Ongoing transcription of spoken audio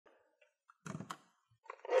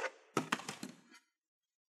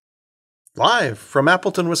Live from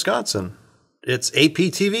Appleton, Wisconsin, it's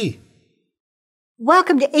APTV.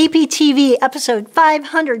 Welcome to APTV, episode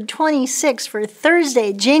 526 for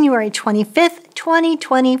Thursday, January 25th,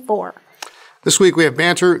 2024. This week we have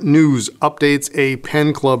Banter, news, updates, a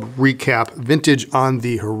pen club recap, vintage on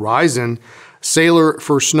the horizon, Sailor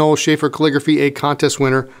for Snow, Sheaffer Calligraphy, a contest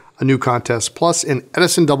winner, a new contest, plus an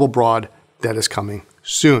Edison double broad that is coming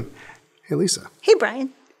soon. Hey, Lisa. Hey,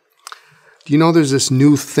 Brian. Do you know there's this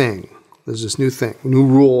new thing? New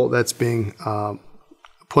rule that's being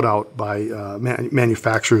put out by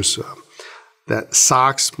manufacturers that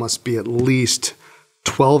socks must be at least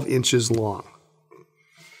 12 inches long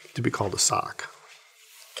to be called a sock.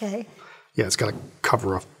 Okay. Yeah, it's got to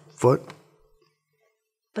cover a foot.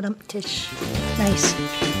 But tish. Nice.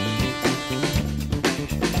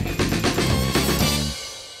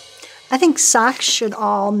 I think socks should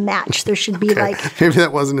all match. There should be like... Maybe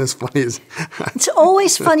that wasn't as funny as... It's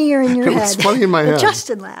always funnier in your head. It's funny in my head.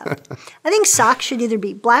 Justin laughed. I think socks should either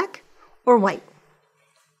be black or white.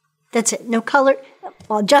 That's it. No color.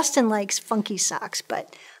 Well, Justin likes funky socks,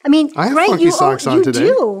 but... I mean, I have right, funky socks on today.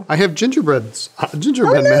 You do. I have gingerbread man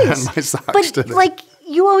on my socks today. But like,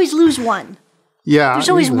 you always lose one. Yeah. There's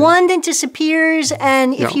always one that disappears,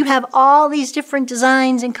 and if you have all these different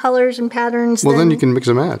designs and colors and patterns, well, then you can mix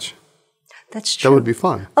and match. That's true. That would be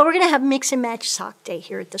fun. Oh, we're going to have mix and match sock day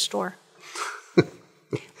here at the store.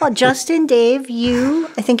 Well, Justin, Dave, you,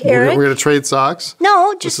 I think Eric. We're going to trade socks?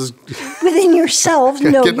 No, just within yourselves.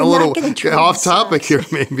 No, getting you're a little not going to trade off topic socks.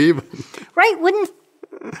 here, maybe. But. Right? Wouldn't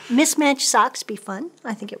mismatched socks be fun?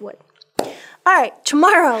 I think it would. All right.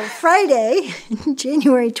 Tomorrow, Friday,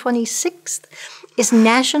 January 26th, is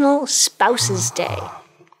National Spouses Day.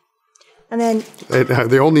 And then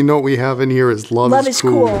the only note we have in here is love is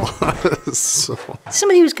cool. So.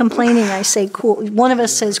 Somebody was complaining I say cool. One of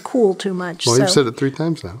us says cool too much. Well, you've said it 3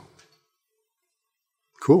 times now.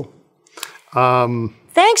 Cool.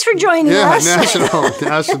 Thanks for joining us.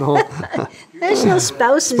 National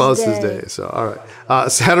Spouses Day. So, all right.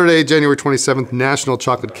 Saturday, January 27th, National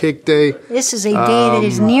Chocolate Cake Day. This is a day that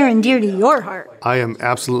is near and dear to your heart. I am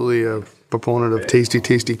absolutely a proponent of tasty,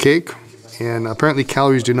 tasty cake. And apparently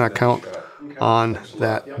calories do not count on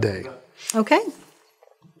that day. Okay. All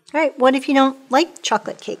right. What if you don't like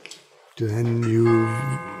chocolate cake? Then you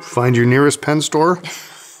find your nearest pen store,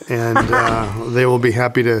 and they will be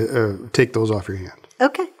happy to take those off your hand.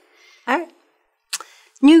 Okay. All right.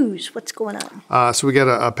 News. What's going on? So we got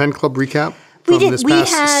a pen club recap from this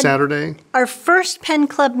past Saturday. Our first pen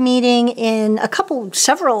club meeting in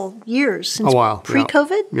several years since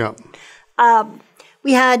pre-COVID. Yeah.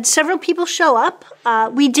 We had several people show up.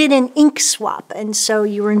 We did an ink swap, and so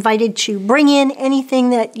you were invited to bring in anything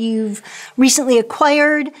that you've recently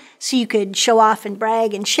acquired so you could show off and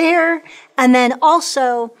brag and share, and then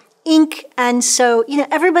also ink. And so,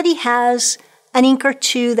 everybody has an ink or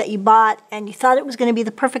two that you bought and you thought it was going to be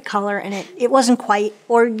the perfect color, and it wasn't quite,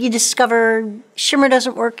 or you discovered shimmer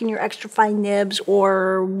doesn't work in your extra fine nibs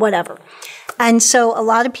or whatever. And so a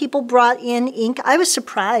lot of people brought in ink. I was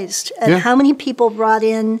surprised at how many people brought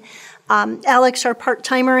in. Alex, our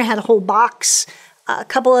part-timer, had a whole box. A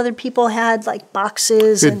couple other people had like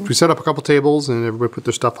boxes. We set up a couple tables and everybody put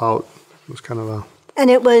their stuff out. It was kind of a...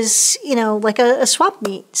 And it was, like a swap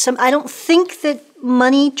meet. I don't think that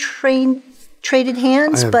money traded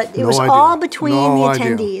hands, but it was all between the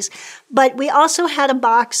attendees. But we also had a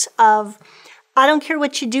box of, I don't care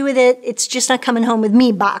what you do with it, it's just not coming home with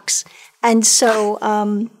me box. And so, I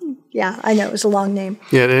know it was a long name.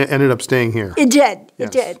 Yeah, it ended up staying here. It did. Yes.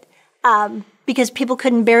 It did. Because people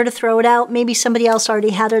couldn't bear to throw it out. Maybe somebody else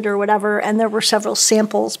already had it or whatever, and there were several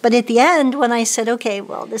samples. But at the end, when I said, okay,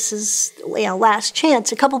 well, this is last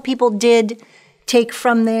chance, a couple people did take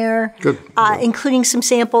from there, including some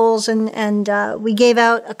samples, and we gave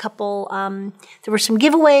out a couple. There were some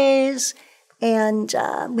giveaways, and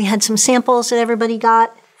we had some samples that everybody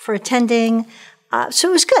got for attending. So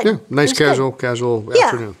it was good. Yeah, nice casual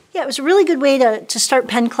afternoon. Yeah, it was a really good way to start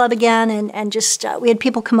Pen Club again, and just we had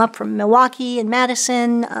people come up from Milwaukee and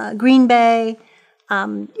Madison, Green Bay.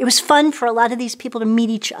 It was fun for a lot of these people to meet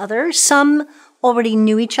each other. Some already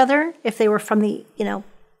knew each other if they were from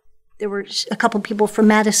there were a couple people from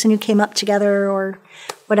Madison who came up together or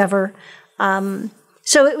whatever.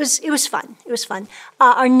 So it was fun. It was fun.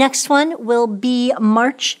 Our next one will be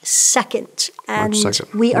March 2nd. And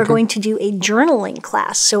we are going to do a journaling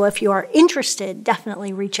class. So if you are interested,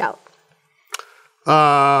 definitely reach out.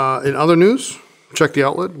 In other news, check the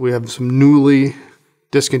outlet. We have some newly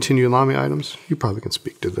discontinued Lamy items. You probably can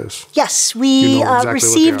speak to this. Yes, we exactly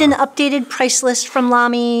received an updated price list from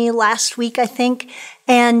Lamy last week, I think.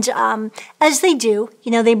 And as they do,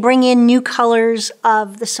 they bring in new colors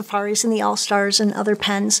of the Safaris and the All-Stars and other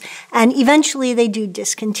pens. And eventually they do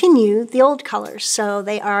discontinue the old colors. So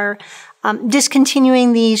they are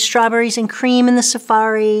discontinuing the Strawberries and Cream in the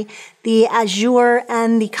Safari, the Azure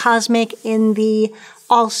and the Cosmic in the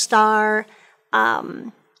All-Star.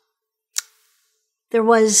 There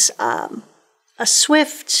was a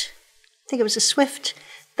Swift. I think it was a Swift.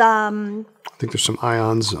 I think there's some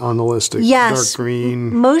ions on the list. Yes, dark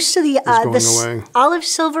green. Most of the away. olive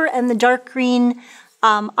silver and the dark green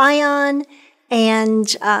ion, and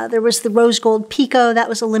there was the rose gold Pico. That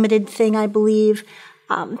was a limited thing, I believe.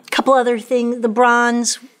 A couple other things. The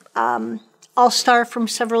bronze All-Star from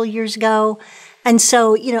several years ago, and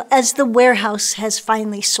so as the warehouse has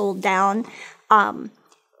finally sold down.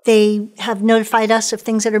 They have notified us of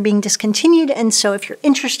things that are being discontinued, and so if you're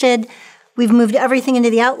interested, we've moved everything into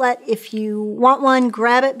the outlet. If you want one,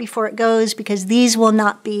 grab it before it goes, because these will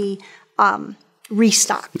not be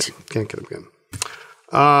restocked. Can't get them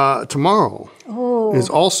again. Tomorrow is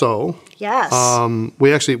also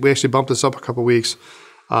we actually bumped this up a couple weeks.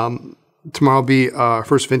 Tomorrow will be our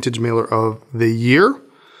first vintage mailer of the year,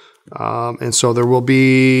 and so there will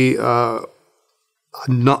be a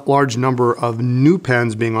large number of new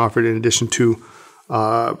pens being offered in addition to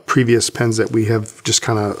previous pens that we have just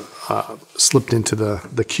kind of slipped into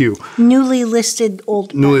the queue. Newly listed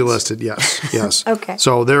old pens. Newly listed, yes. Okay.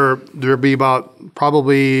 So there'll be about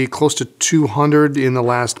probably close to 200 in the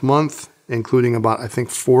last month, including about, I think,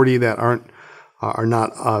 40 that are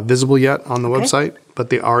not visible yet on the website, but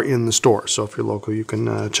they are in the store. So if you're local, you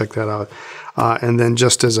can check that out. And then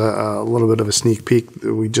just as a little bit of a sneak peek,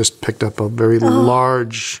 we just picked up a very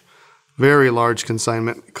large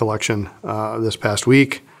consignment collection this past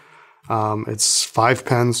week. It's 5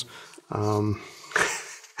 pens.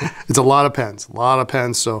 It's a lot of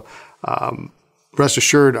pens. So rest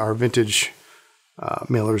assured, our vintage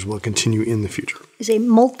mailers will continue in the future. It's a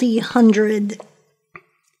multi-hundred.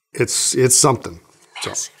 It's something.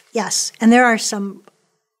 Massive. Yes, and there are some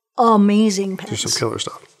amazing pens. There's some killer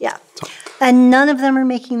stuff. Yeah. So. And none of them are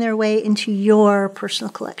making their way into your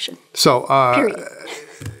personal collection. So period.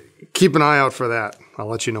 Keep an eye out for that. I'll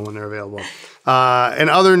let you know when they're available. And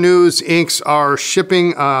other news, inks are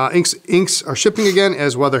shipping. Inks are shipping again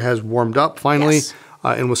as weather has warmed up finally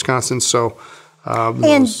in Wisconsin. So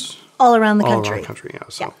and all around the country. All around the country, yeah.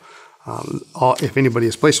 So if anybody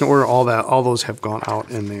has placed an order, all those have gone out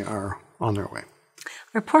and they are on their way.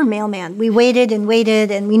 Our poor mailman. We waited and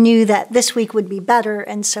waited, and we knew that this week would be better,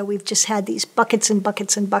 and so we've just had these buckets and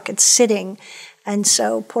buckets and buckets sitting, and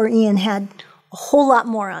so poor Ian had a whole lot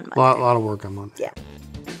more on Monday. A lot of work on Monday. Yeah.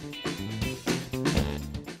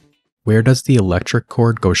 Where does the electric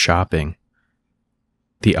cord go shopping?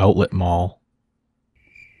 The outlet mall.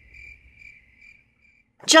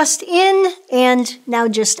 Just in and now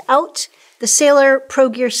just out. The Sailor Pro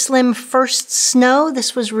Gear Slim First Snow.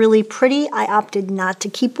 This was really pretty. I opted not to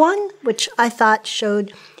keep one, which I thought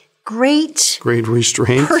showed great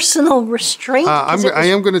restraint, personal restraint. I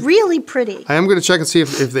am going to really pretty. I am going to check and see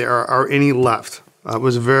if there are any left. It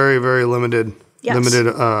was a very, very limited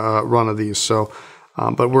run of these. So,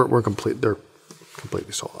 but we're complete. They're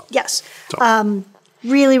completely sold out. Yes. So.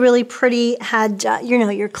 Really, really pretty. Had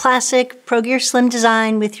your classic Pro Gear Slim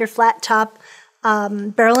design with your flat top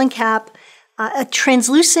barrel and cap. A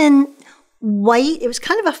translucent white. It was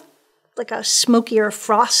kind of like a smoky or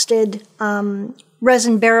frosted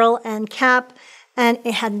resin barrel and cap, and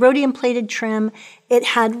it had rhodium plated trim. It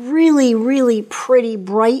had really, really pretty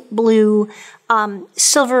bright blue,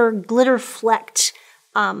 silver glitter flecked.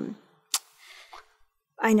 I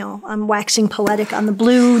know I'm waxing poetic on the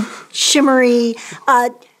blue shimmery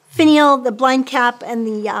finial, the blind cap, and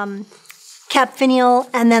the cap finial,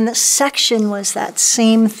 and then the section was that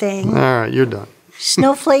same thing. All right, you're done.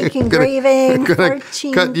 Snowflake engraving, gonna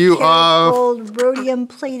 14 cut you off. gold, rhodium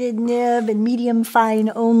plated nib, and medium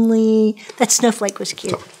fine only. That snowflake was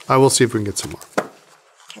cute. So, I will see if we can get some more.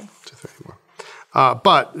 Okay. 230 more.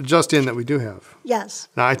 But just in that we do have. Yes.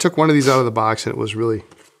 Now I took one of these out of the box and it was really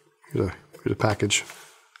here's a package.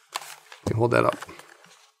 You can hold that up.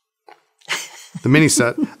 The mini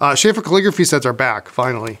set. Sheaffer calligraphy sets are back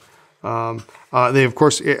finally. They, of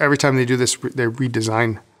course, every time they do this, they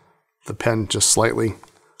redesign the pen just slightly.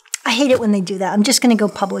 I hate it when they do that. I'm just going to go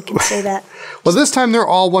public and say that. Well, this time they're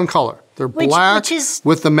all one color. They're black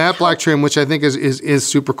with the matte black trim, which I think is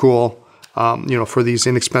super cool, for these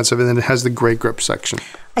inexpensive. And then it has the gray grip section.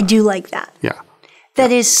 I do like that. Yeah.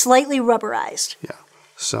 That is slightly rubberized. Yeah.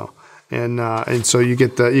 So, And so you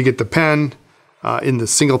get the pen in the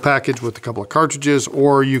single package with a couple of cartridges,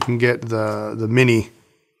 or you can get the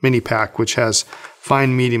mini pack, which has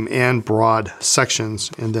fine, medium, and broad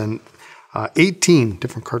sections, and then 18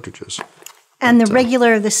 different cartridges. And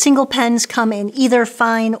the single pens come in either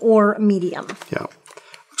fine or medium. Yeah.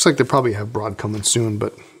 Looks like they probably have broad coming soon,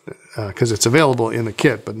 but because it's available in the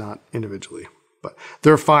kit, but not individually. But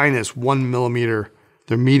their fine is 1 millimeter,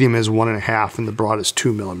 their medium is 1.5, and the broad is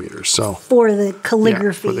 2 millimeters. So for the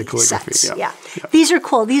calligraphy, sets. Yeah. These are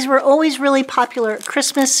cool. These were always really popular at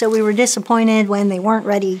Christmas, so we were disappointed when they weren't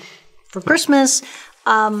ready for Christmas.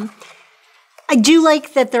 I do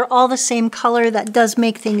like that they're all the same color. That does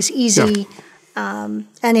make things easy. And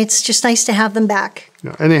it's just nice to have them back.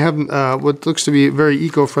 Yeah. And they have what looks to be very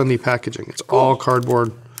eco-friendly packaging. It's all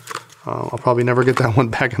cardboard. I'll probably never get that one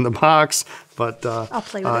back in the box, but I'll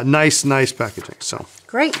play with it. Nice packaging. So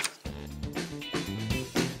great.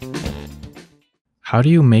 How do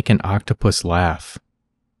you make an octopus laugh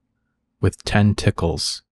with 10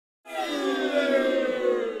 tickles?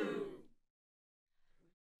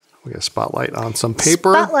 We got a spotlight on some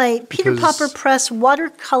paper. Spotlight, Peter Pauper Press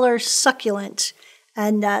Watercolor Succulent.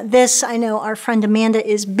 And this, I know our friend Amanda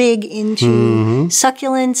is big into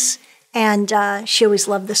succulents, and she always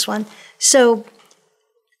loved this one. So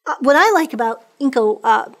what I like about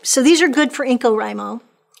Inco, so these are good for IncoWrimo,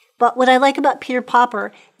 but what I like about Peter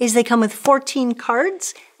Pauper is they come with 14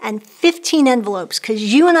 cards and 15 envelopes,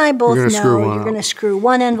 because you and I both know you're going to screw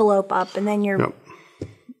one envelope up, and then you're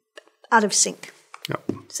out of sync.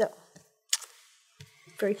 Yep. So,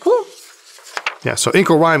 very cool. Yeah, so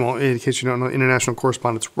IncoWrimo, in case you don't know, International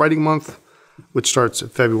Correspondence Writing Month, which starts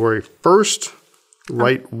February 1st.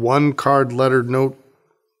 Write one card, letter, note,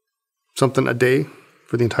 something a day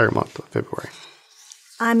for the entire month of February.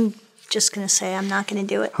 I'm just going to say I'm not going to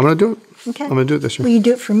do it. I'm going to do it. Okay. I'm going to do it this year. Will you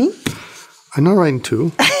do it for me? I'm not writing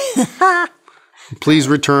two. Please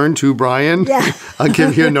return to Brian. Yeah. I'll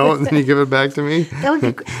give you a note and then you give it back to me. That would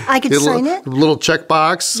be. I could sign it. Little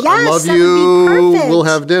checkbox. Yes, I love that you. would be perfect. We'll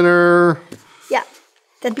have dinner. Yeah,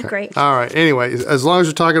 that'd be great. All right. Anyway, as long as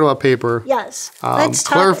you're talking about paper. Yes. Let's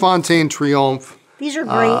talk. Clairefontaine Triomphe. These are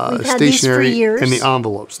great. We've had these for years. And the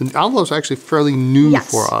envelopes. The envelopes are actually fairly new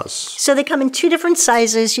for us. So they come in two different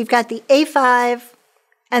sizes. You've got the A5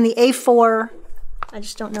 and the A4. I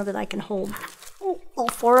just don't know that I can hold all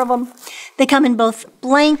four of them. They come in both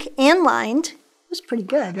blank and lined. It was pretty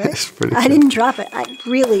good, right? It's pretty I good. didn't drop it. I'm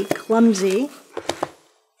really clumsy.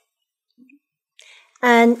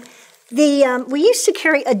 And the we used to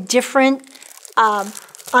carry a different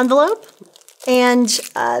envelope, and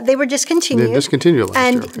they were discontinued. They discontinued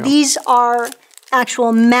last year. And these are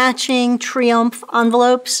actual matching Triomphe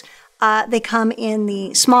envelopes. They come in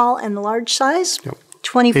the small and the large size. Yep.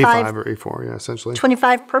 25 A5 or A4, yeah, essentially.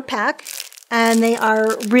 25 per pack. And they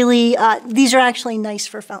are really, these are actually nice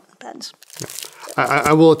for fountain pens. Yeah.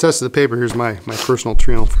 I will attest to the paper. Here's my personal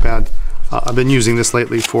Triomphe pad. I've been using this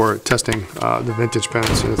lately for testing the vintage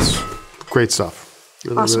pens. It's great stuff.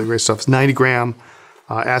 Really great stuff. It's 90 gram,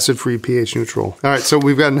 acid-free, pH neutral. All right, so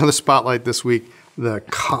we've got another spotlight this week. The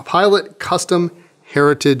Pilot Custom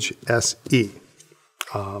Heritage SE.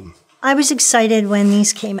 I was excited when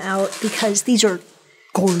these came out because these are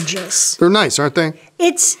gorgeous. They're nice, aren't they?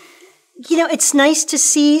 It's, you know, it's nice to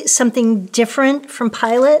see something different from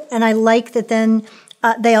Pilot, and I like that then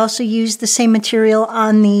they also use the same material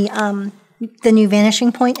on the new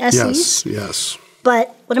Vanishing Point SEs. Yes.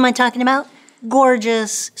 But what am I talking about?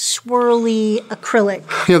 Gorgeous, swirly acrylic.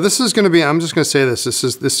 Yeah, this is going to be. I'm just going to say this. This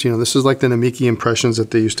is like the Namiki impressions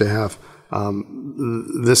that they used to have.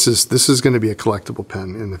 This is going to be a collectible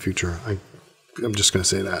pen in the future. I'm just going to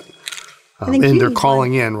say that. And they're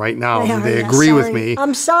calling in right now. They agree with me.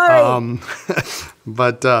 I'm sorry.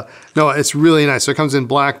 But no, it's really nice. So it comes in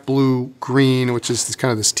black, blue, green, which is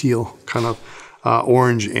kind of this teal kind of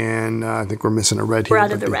orange, and I think we're missing a red here. We're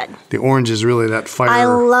out of the red. The orange is really that fire. I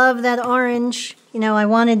love that orange. You know, I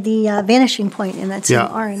wanted the Vanishing Point in that same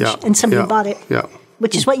orange, and somebody bought it. Yeah.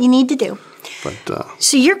 Which is what you need to do. But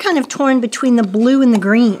so you're kind of torn between the blue and the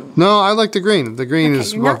green. No, I like the green. The green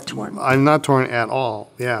is you're not torn. I'm not torn at all.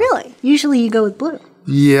 Yeah. Really? Usually you go with blue.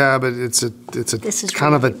 Yeah, but it's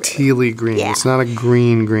kind of a tealy green. Yeah. It's not a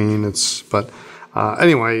green.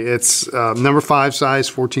 Anyway, it's number 5 size,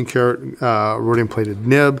 14 karat rhodium plated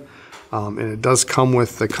nib, and it does come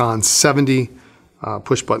with the Con 70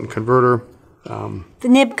 push button converter. The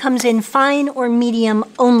nib comes in fine or medium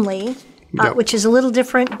only. Which is a little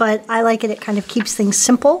different, but I like it. It kind of keeps things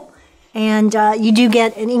simple. And you do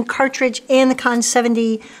get an ink cartridge and the Con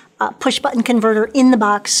 70 push-button converter in the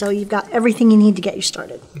box, so you've got everything you need to get you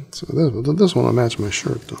started. So this one will match my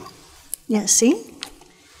shirt, though. Yeah, see?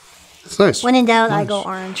 It's nice. When in doubt, I go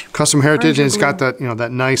orange. Custom heritage, and Orange it's or got that,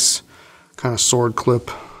 that nice kind of sword clip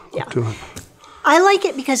Yeah. to it. I like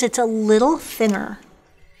it because it's a little thinner.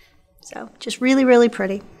 So just really, really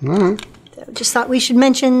pretty. All right. So just thought we should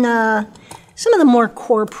mention some of the more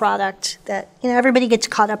core product that, everybody gets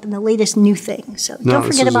caught up in the latest new thing. So don't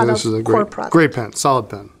forget about this is our a core great, product. great pen, solid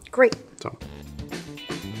pen. Great. So,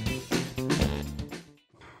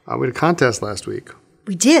 we had a contest last week.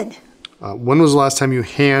 We did. When was the last time you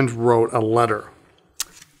hand wrote a letter?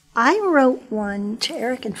 I wrote one to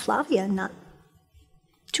Eric and Flavia not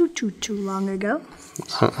too long ago.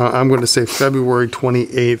 I'm going to say February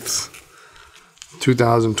 28th,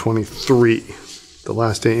 2023, the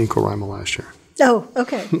last day Inkorama last year. Oh,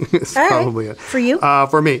 okay. It's All probably right. it. For you?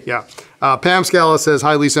 For me, yeah. Pam Scala says,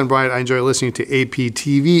 hi, Lisa and Brian. I enjoy listening to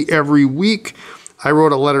APTV every week. I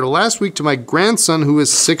wrote a letter last week to my grandson who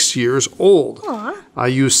is 6 years old. Aww. I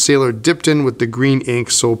used Sailor Dipton with the green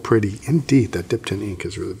ink. So pretty. Indeed, that Dipton ink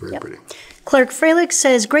is really very pretty. Clark Frelick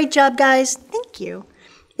says, great job, guys. Thank you.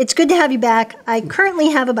 It's good to have you back. I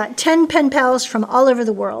currently have about 10 pen pals from all over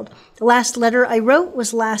the world. The last letter I wrote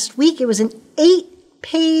was last week. It was an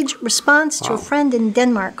 8-page response to a friend in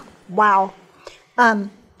Denmark. Wow.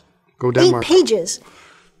 Go Denmark. 8 pages.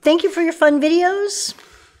 Thank you for your fun videos.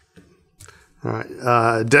 All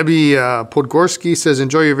right. Debbie Podgorski says,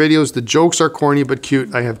 enjoy your videos. The jokes are corny but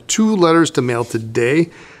cute. I have 2 letters to mail today.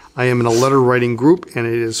 I am in a letter writing group, and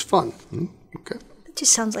it is fun. Okay. It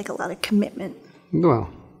just sounds like a lot of commitment. Well,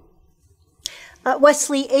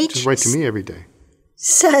 Wesley H. just write to me every day.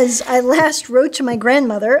 Says, I last wrote to my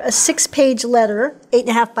grandmother a 6-page letter,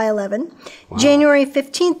 8.5 by 11, January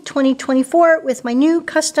 15th, 2024, with my new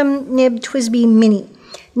custom nib Twisby Mini.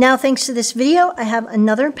 Now, thanks to this video, I have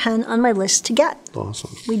another pen on my list to get.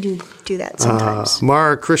 Awesome. We do that sometimes.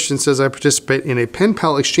 Mara Christian says, I participate in a pen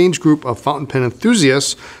pal exchange group of fountain pen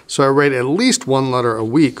enthusiasts, so I write at least 1 letter a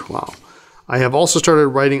week. Wow. I have also started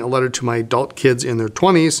writing a letter to my adult kids in their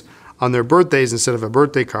 20s on their birthdays instead of a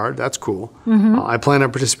birthday card. That's cool. I plan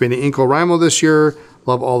on participating in Inkorama this year.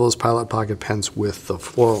 Love all those Pilot Pocket pens with the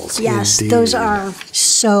florals. Yes, Indeed. those are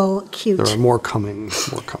so cute. There are more coming,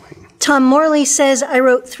 Tom Morley says, I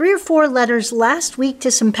wrote 3 or 4 letters last week to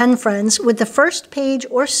some pen friends with the first page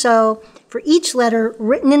or so for each letter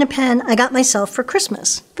written in a pen I got myself for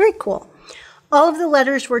Christmas. Very cool. All of the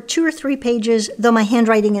letters were 2 or 3 pages, though my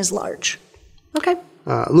handwriting is large. Okay.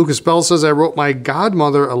 Lucas Bell says, I wrote my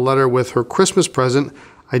godmother a letter with her Christmas present.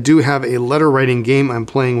 I do have a letter writing game I'm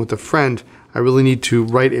playing with a friend. I really need to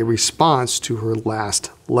write a response to her last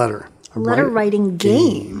letter. Letter writing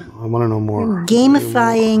game. I want to know more. You're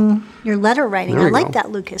gamifying your letter writing. There I you like go.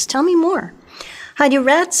 that, Lucas. Tell me more. Heidi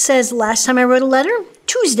Ratz says, last time I wrote a letter,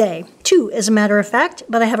 Tuesday, 2 as a matter of fact,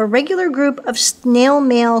 but I have a regular group of snail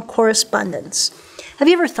mail correspondence. Have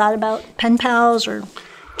you ever thought about pen pals or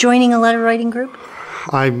joining a letter writing group?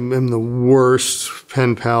 I am the worst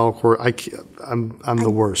pen pal. I'm the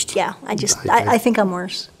worst. Yeah, I think I'm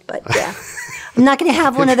worse, but yeah. I'm not going to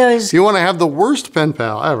have one of those. If you want to have the worst pen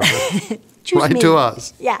pal ever, write to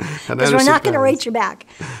us. Yeah, because we're not going to write you back.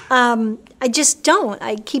 I just don't.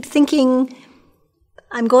 I keep thinking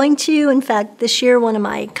I'm going to. In fact, this year, one of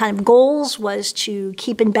my kind of goals was to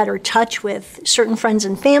keep in better touch with certain friends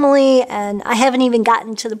and family, and I haven't even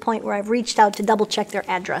gotten to the point where I've reached out to double check their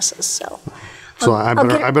addresses. So I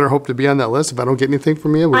better hope to be on that list if I don't get anything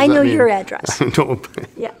from you. I know your address.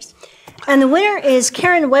 Yes. And the winner is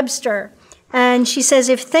Karen Webster. And she says,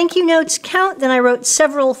 if thank you notes count, then I wrote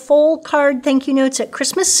several full card thank you notes at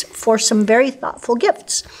Christmas for some very thoughtful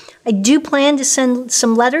gifts. I do plan to send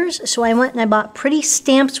some letters, so I went and I bought pretty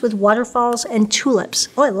stamps with waterfalls and tulips.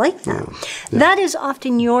 Oh, I like that. Yeah. That is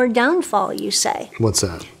often your downfall, you say. What's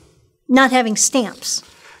that? Not having stamps.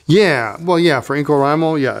 Yeah. Well, yeah, for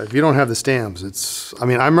Inkorama, yeah, if you don't have the stamps, I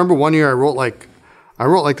remember one year I wrote like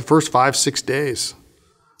the first 5-6 days.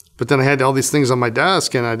 But then I had all these things on my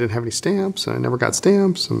desk, and I didn't have any stamps, and I never got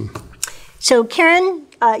stamps. So, Karen,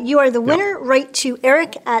 you are the winner. Yep. Write to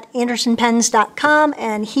Eric at andersonpens.com,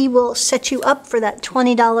 and he will set you up for that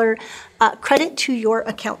 $20 credit to your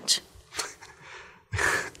account.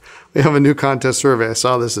 We have a new contest survey. I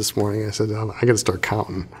saw this morning. I said, I got to start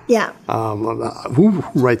counting. Yeah. Who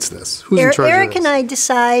writes this? Who's in charge Eric of this? and I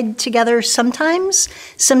decide together sometimes.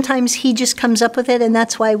 Sometimes he just comes up with it, and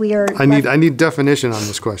that's why we are... I need definition on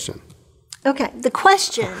this question. Okay. The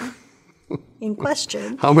question in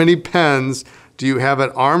question... How many pens do you have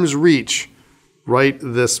at arm's reach right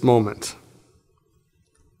this moment?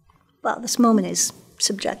 Well, this moment is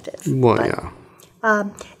subjective. Well, yeah.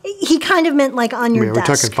 He kind of meant like on your desk.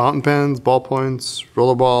 Are we talking fountain pens, ballpoints,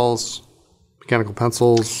 roller balls, mechanical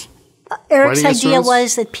pencils? Eric's Writing idea instruments?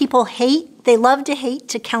 was that people they love to hate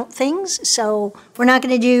to count things, so we're not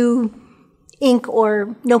going to do ink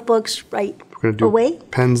or notebooks right We're going to do away.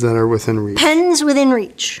 pens that are within reach. Pens within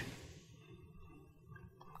reach.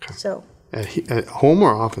 Okay. So At home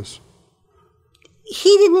or office?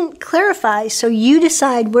 he didn't clarify, so you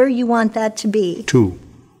decide where you want that to be. 2.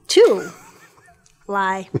 2.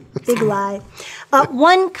 Lie. Big lie.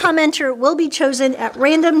 One commenter will be chosen at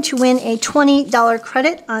random to win a $20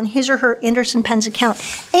 credit on his or her Anderson Pens account.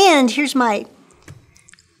 And here's my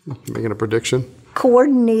Making a prediction?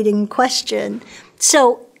 coordinating question.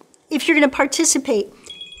 So if you're going to participate,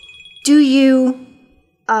 do you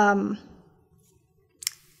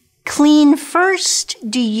clean first?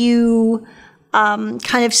 Do you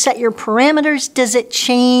kind of set your parameters? Does it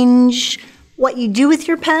change what you do with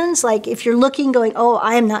your pens? Like if you're looking going, oh,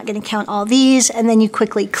 I am not going to count all these, and then you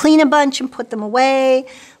quickly clean a bunch and put them away,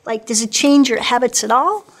 like does it change your habits at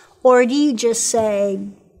all? Or do you just say,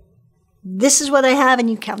 this is what I have, and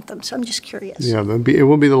you count them? So I'm just curious. Yeah, it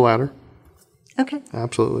will be the latter. Okay.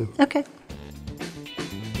 Absolutely. Okay.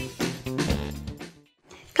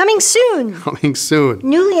 Coming soon. Coming soon.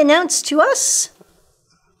 Newly announced to us.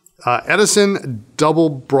 Edison double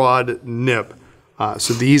broad nib.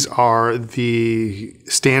 So these are the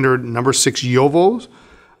standard number 6 Yovos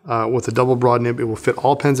with a double broad nib. It will fit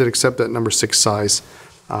all pens that accept that number 6 size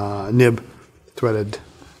nib threaded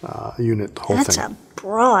unit. The whole That's thing. a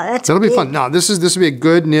broad. That's That'll be big. fun. Now this will be a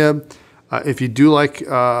good nib if you do like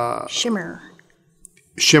Shimmer.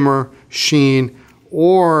 shimmer, sheen,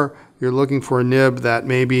 or you're looking for a nib that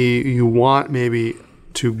maybe you want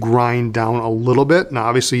to grind down a little bit. Now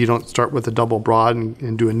obviously you don't start with a double broad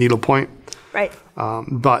and do a needle point. Right.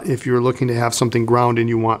 But if you're looking to have something ground and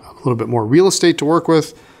you want a little bit more real estate to work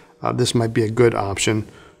with, this might be a good option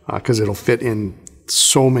because it'll fit in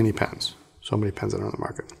so many pens that are on the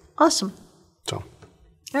market. Awesome. So,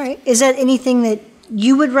 All right. Is that anything that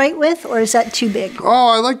you would write with, or is that too big? oh,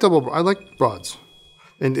 I like broads,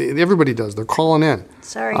 and everybody does. They're calling in.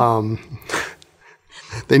 Sorry.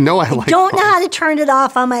 They know I like. Don't know broads. how to turn it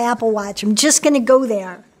off on my Apple Watch. I'm just going to go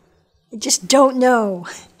there. I just don't know.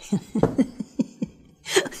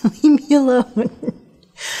 Leave me alone.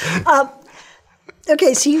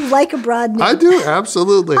 Okay, so you like a broad nib. I do,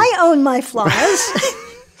 absolutely. I own my flaws.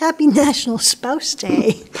 Happy National Spouse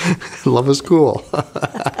Day. Love is cool.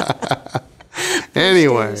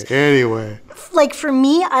 Anyway. Like for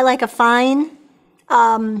me, I like a fine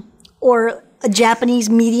or a Japanese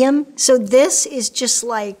medium. So this is just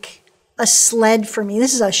like a sled for me.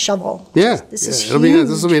 This is a shovel. Yeah. This is It'll be, huge.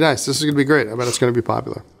 this will be nice. This is going to be great. I bet it's going to be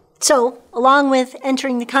popular. So, along with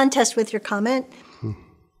entering the contest with your comment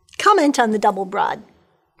on the double broad.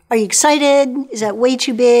 Are you excited? Is that way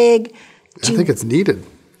too big? I think it's needed.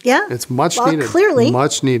 Yeah? It's much Well, needed. Clearly.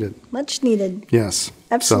 Much needed. Much needed. Yes.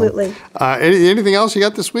 Absolutely. So, anything else you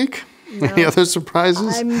got this week? No. Any other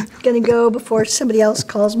surprises? I'm going to go before somebody else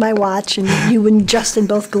calls my watch and you and Justin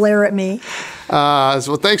both glare at me.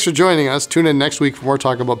 So thanks for joining us. Tune in next week for more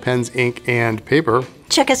talk about pens, ink, and paper.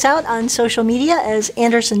 Check us out on social media as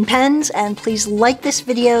Anderson Pens, and please like this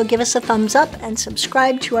video, give us a thumbs up, and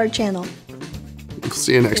subscribe to our channel.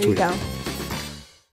 See you next There you week. go.